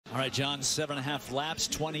All right, John, 7.5 laps,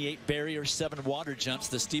 28 barriers, 7 water jumps.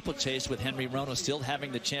 The steeplechase with Henry Rono still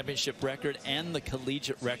having the championship record and the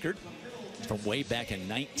collegiate record from way back in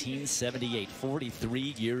 1978, 43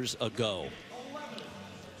 years ago.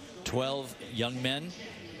 12 young men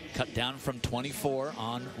cut down from 24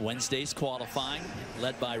 on Wednesday's qualifying,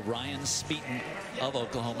 led by Ryan Smeaton of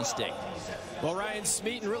Oklahoma State. Well, Ryan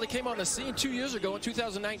Smeaton really came on the scene 2 years ago in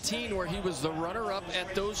 2019, where he was the runner-up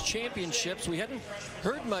at those championships. We hadn't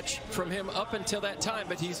heard much from him up until that time,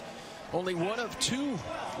 but he's only one of 2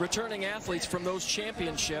 returning athletes from those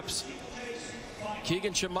championships.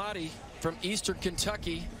 Kigen Chemadi from Eastern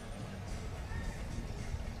Kentucky,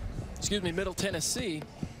 Middle Tennessee.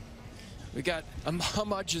 We got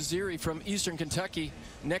Ahmad Jaziri from Eastern Kentucky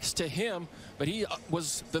next to him, but he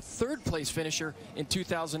was the 3rd place finisher in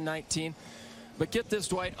 2019. But get this,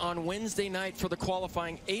 Dwight, on Wednesday night for the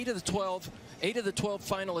qualifying, 8 of the 12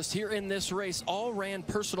 finalists here in this race all ran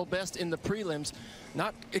personal best in the prelims.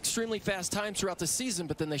 Not extremely fast times throughout the season,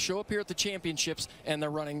 but then they show up here at the championships and they're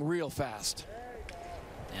running real fast.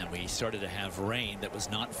 And we started to have rain that was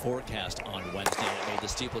not forecast on Wednesday. It made the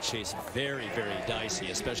steeplechase very, very dicey,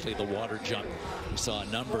 especially the water jump. We saw a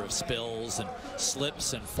number of spills and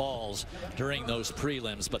slips and falls during those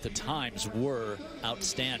prelims, but the times were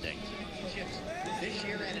outstanding.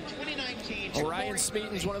 Ryan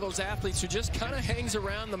Smeaton's one of those athletes who just kind of hangs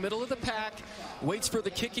around the middle of the pack, waits for the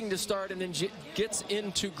kicking to start, and then gets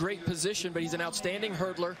into great position, but he's an outstanding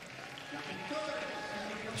hurdler.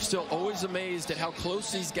 Still always amazed at how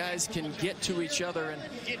close these guys can get to each other and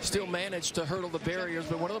still manage to hurdle the barriers.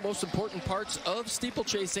 But one of the most important parts of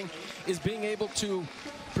steeplechasing is being able to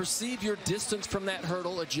perceive your distance from that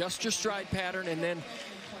hurdle, adjust your stride pattern, and then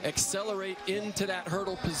accelerate into that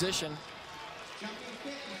hurdle position.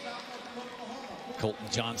 Colton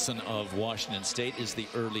Johnson of Washington State is the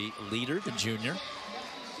early leader, the junior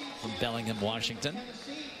from Bellingham, Washington.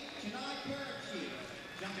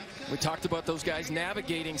 We talked about those guys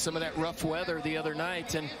navigating some of that rough weather the other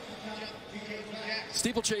night, and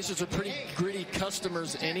steeplechasers are pretty gritty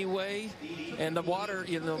customers anyway, and the water,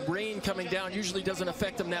 the rain coming down usually doesn't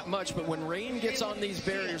affect them that much, but when rain gets on these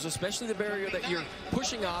barriers, especially the barrier that you're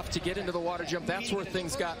pushing off to get into the water jump, that's where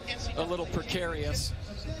things got a little precarious.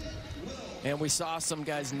 And we saw some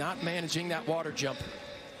guys not managing that water jump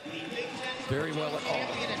very well at all.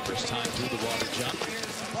 First time through the water jump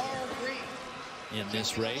in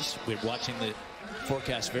this race. We're watching the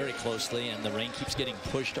forecast very closely, and the rain keeps getting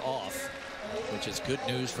pushed off, which is good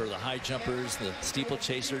news for the high jumpers, the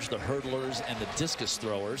steeplechasers, the hurdlers, and the discus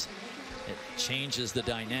throwers. It changes the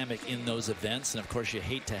dynamic in those events, and of course you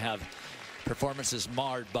hate to have performances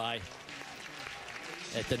marred by,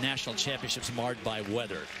 at the national championships, marred by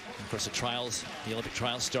weather. Of course, the Olympic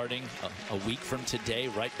trials starting a week from today,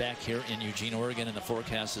 right back here in Eugene, Oregon, and the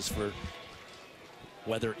forecast is for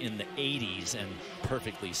weather in the 80s and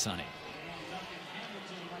perfectly sunny.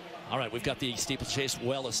 All right, we've got the steeplechase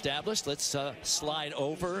well established. Let's slide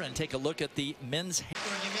over and take a look at the men's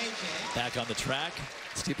back on the track.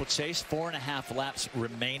 Steeplechase, 4.5 laps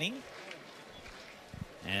remaining.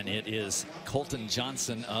 And it is Colton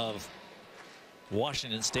Johnson of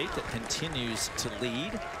Washington State that continues to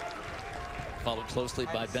lead, followed closely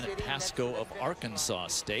by Bennett Pascoe of Arkansas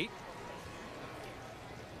State.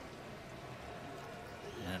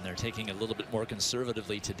 And they're taking a little bit more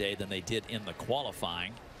conservatively today than they did in the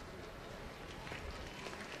qualifying.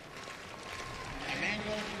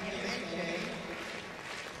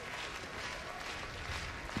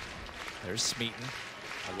 There's Smeaton.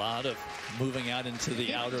 A lot of moving out into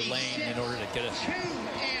the outer lane in order to get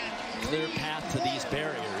a clear path to these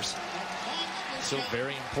barriers. So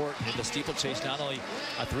very important in the steeplechase, not only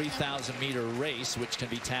a 3,000-meter race, which can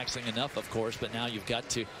be taxing enough, of course, but now you've got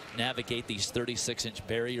to navigate these 36-inch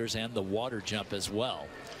barriers and the water jump as well.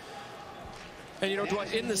 And you know,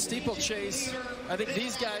 Dwight, in the steeplechase, I think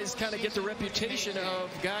these guys kind of get the reputation of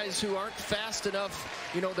guys who aren't fast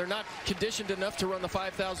enough. You know, they're not conditioned enough to run the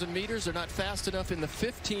 5,000 meters. They're not fast enough in the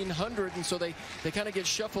 1,500, and so they kind of get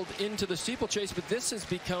shuffled into the steeplechase. But this has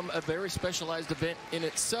become a very specialized event in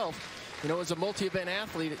itself. You know, as a multi-event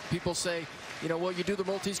athlete, people say, you know, well, you do the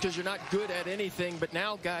multis because you're not good at anything. But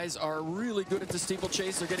now guys are really good at the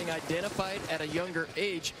steeplechase. They're getting identified at a younger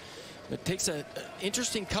age. It takes an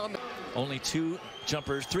interesting comment. Only three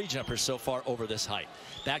jumpers so far over this height.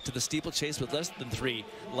 Back to the steeplechase with less than 3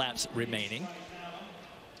 laps remaining.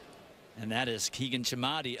 And that is Kigen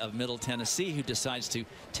Chemadi of Middle Tennessee, who decides to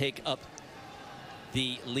take up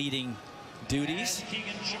the leading duties. And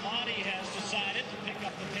Kigen Chemadi has decided to pick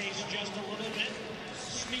up the pace just a little bit.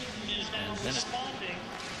 Smeaton is now responding.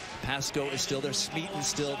 Pascoe is still there. Smeaton's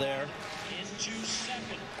still there. Into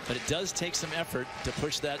second. but it does take some effort to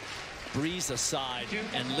push that breeze aside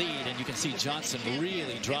and lead. And you can see Johnson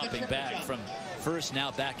really dropping back from first,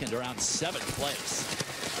 now back into around 7th place.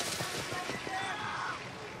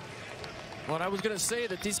 Well, I was going to say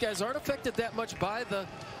that these guys aren't affected that much by the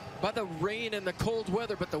rain and the cold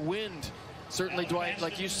weather, but the wind certainly, Dwight,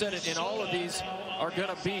 like you said it, in all of these are going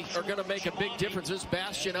to make a big difference. There's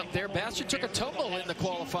Bastian up there. Bastian took a tumble in the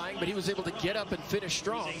qualifying, but he was able to get up and finish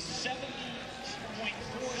strong.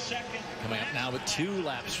 Coming up now with 2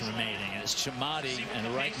 laps remaining, and it's Chemadi,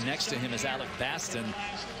 and right next to him is Alec Baston,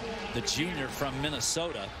 the junior from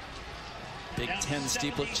Minnesota. Big Ten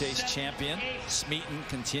steeplechase champion. Smeaton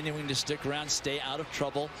continuing to stick around, stay out of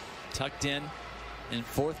trouble, tucked in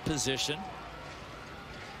 4th position.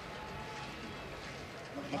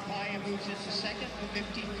 Makaya moves into second,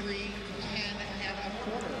 53.10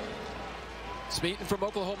 Smeaton from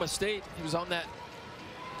Oklahoma State. He was on that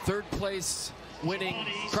 3rd place winning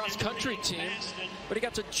cross-country team, but he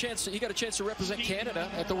got a chance to represent Canada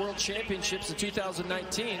at the World Championships in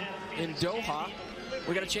 2019 in Doha.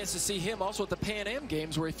 We got a chance to see him also at the Pan Am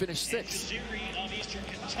Games, where he finished 6th.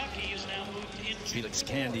 Felix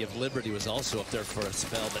Candy of Liberty was also up there for a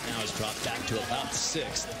spell, but now has dropped back to about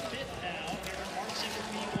 6th.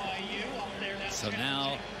 So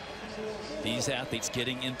now these athletes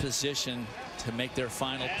getting in position to make their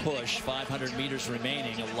final push. 500 meters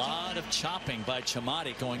remaining. A lot of chopping by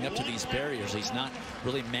Chemadi going up to these barriers. He's not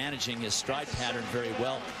really managing his stride pattern very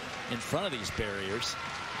well in front of these barriers.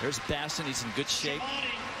 There's Baston. He's in good shape.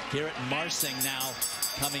 Garrett Marsing now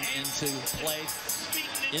coming into play.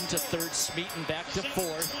 Into 3rd. Smeaton back to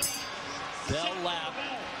 4th. Bell lap.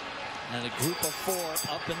 And a group of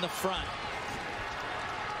 4 up in the front.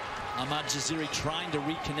 Ahmad Jaziri trying to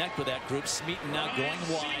reconnect with that group. Smeaton now going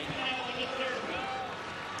wide.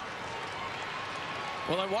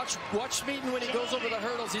 Well, I watch Smeaton when he goes over the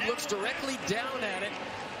hurdles. He looks directly down at it.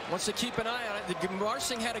 Wants to keep an eye on it.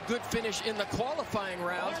 Marsing had a good finish in the qualifying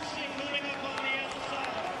round.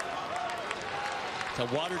 It's a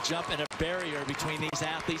water jump and a barrier between these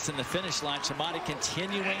athletes and the finish line. Chemadi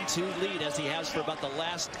continuing to lead as he has for about the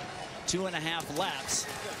last 2.5 laps.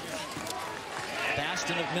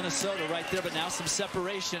 Baston of Minnesota right there, but now some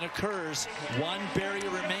separation occurs. 1 barrier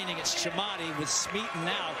remaining. It's Chemadi with Smeaton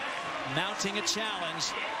now mounting a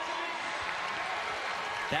challenge.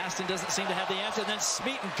 Baston doesn't seem to have the answer. Then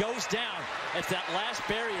Smeaton goes down. It's that last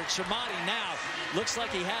barrier. Chemadi now looks like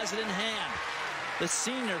he has it in hand. The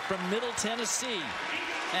senior from Middle Tennessee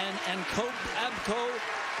and Abkoi,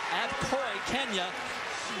 Kenya,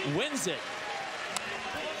 wins it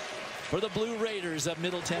for the Blue Raiders of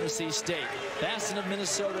Middle Tennessee State. Baston of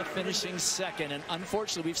Minnesota finishing 2nd. And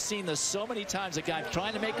unfortunately, we've seen this so many times. A guy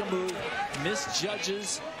trying to make a move,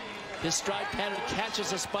 misjudges his stride pattern,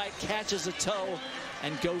 catches a spike, catches a toe,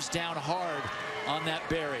 and goes down hard on that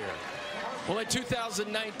barrier. Well, in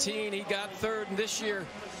 2019, he got 3rd, and this year,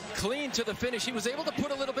 clean to the finish. He was able to put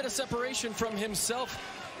a little bit of separation from himself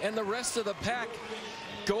and the rest of the pack.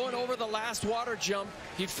 Going over the last water jump,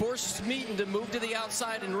 he forced Smeaton to move to the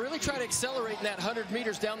outside and really try to accelerate in that 100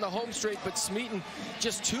 meters down the home straight, but Smeaton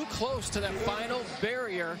just too close to that final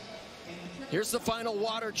barrier. Here's the final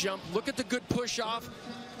water jump. Look at the good push off.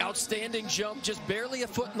 Outstanding jump, just barely a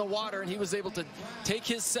foot in the water, and he was able to take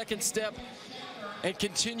his 2nd step and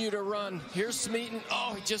continue to run. Here's Smeaton.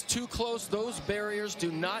 Oh, just too close. Those barriers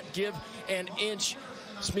do not give an inch.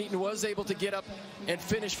 Smeaton was able to get up and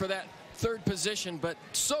finish for that 3rd position, but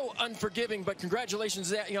so unforgiving. But congratulations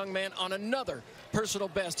to that young man on another personal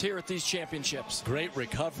best here at these championships. Great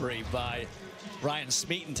recovery by Ryan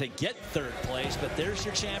Smeaton to get 3rd place, but there's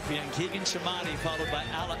your champion, Kigen Chemadi, followed by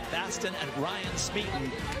Alec Baston and Ryan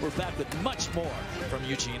Smeaton. We're back with much more from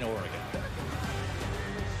Eugene, Oregon.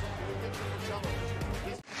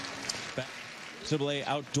 NCAA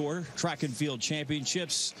Outdoor Track and Field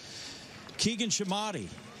Championships. Kigen Chemadi,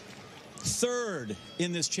 3rd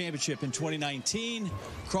in this championship in 2019,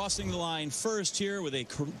 crossing the line 1st here with a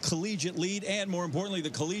collegiate lead and, more importantly, the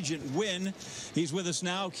collegiate win. He's with us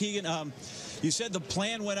now. Kigen, you said the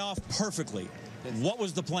plan went off perfectly. What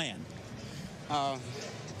was the plan? I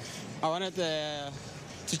wanted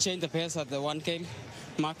to change the pace at the 1K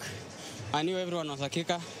mark. I knew everyone was a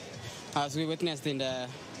kicker, as we witnessed in the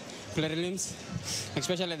prelims,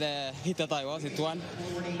 especially the hit that I was, hit 1,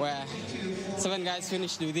 where 7 guys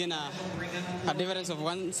finished within a difference of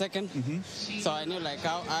 1 second. So I knew I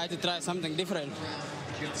had to try something different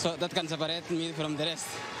so that can separate me from the rest,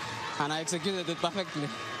 and I executed it perfectly.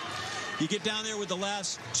 You get down there with the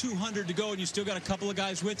last 200 to go, and you still got a couple of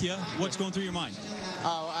guys with you. What's going through your mind?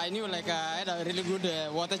 I knew I had a really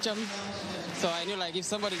good water jump, so I knew if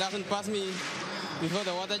somebody doesn't pass me before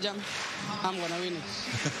the water jump, I'm going to win it.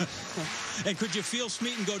 And could you feel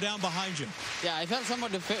Smeaton go down behind you? Yeah, I felt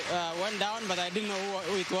somebody went down, but I didn't know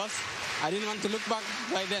who it was. I didn't want to look back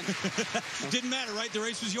right then. Didn't matter, right? The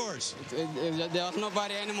race was yours. There was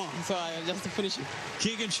nobody anymore, so I just finished it.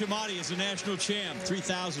 Kigen Chemadi is the national champ,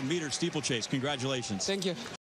 3,000-meter steeplechase. Congratulations. Thank you.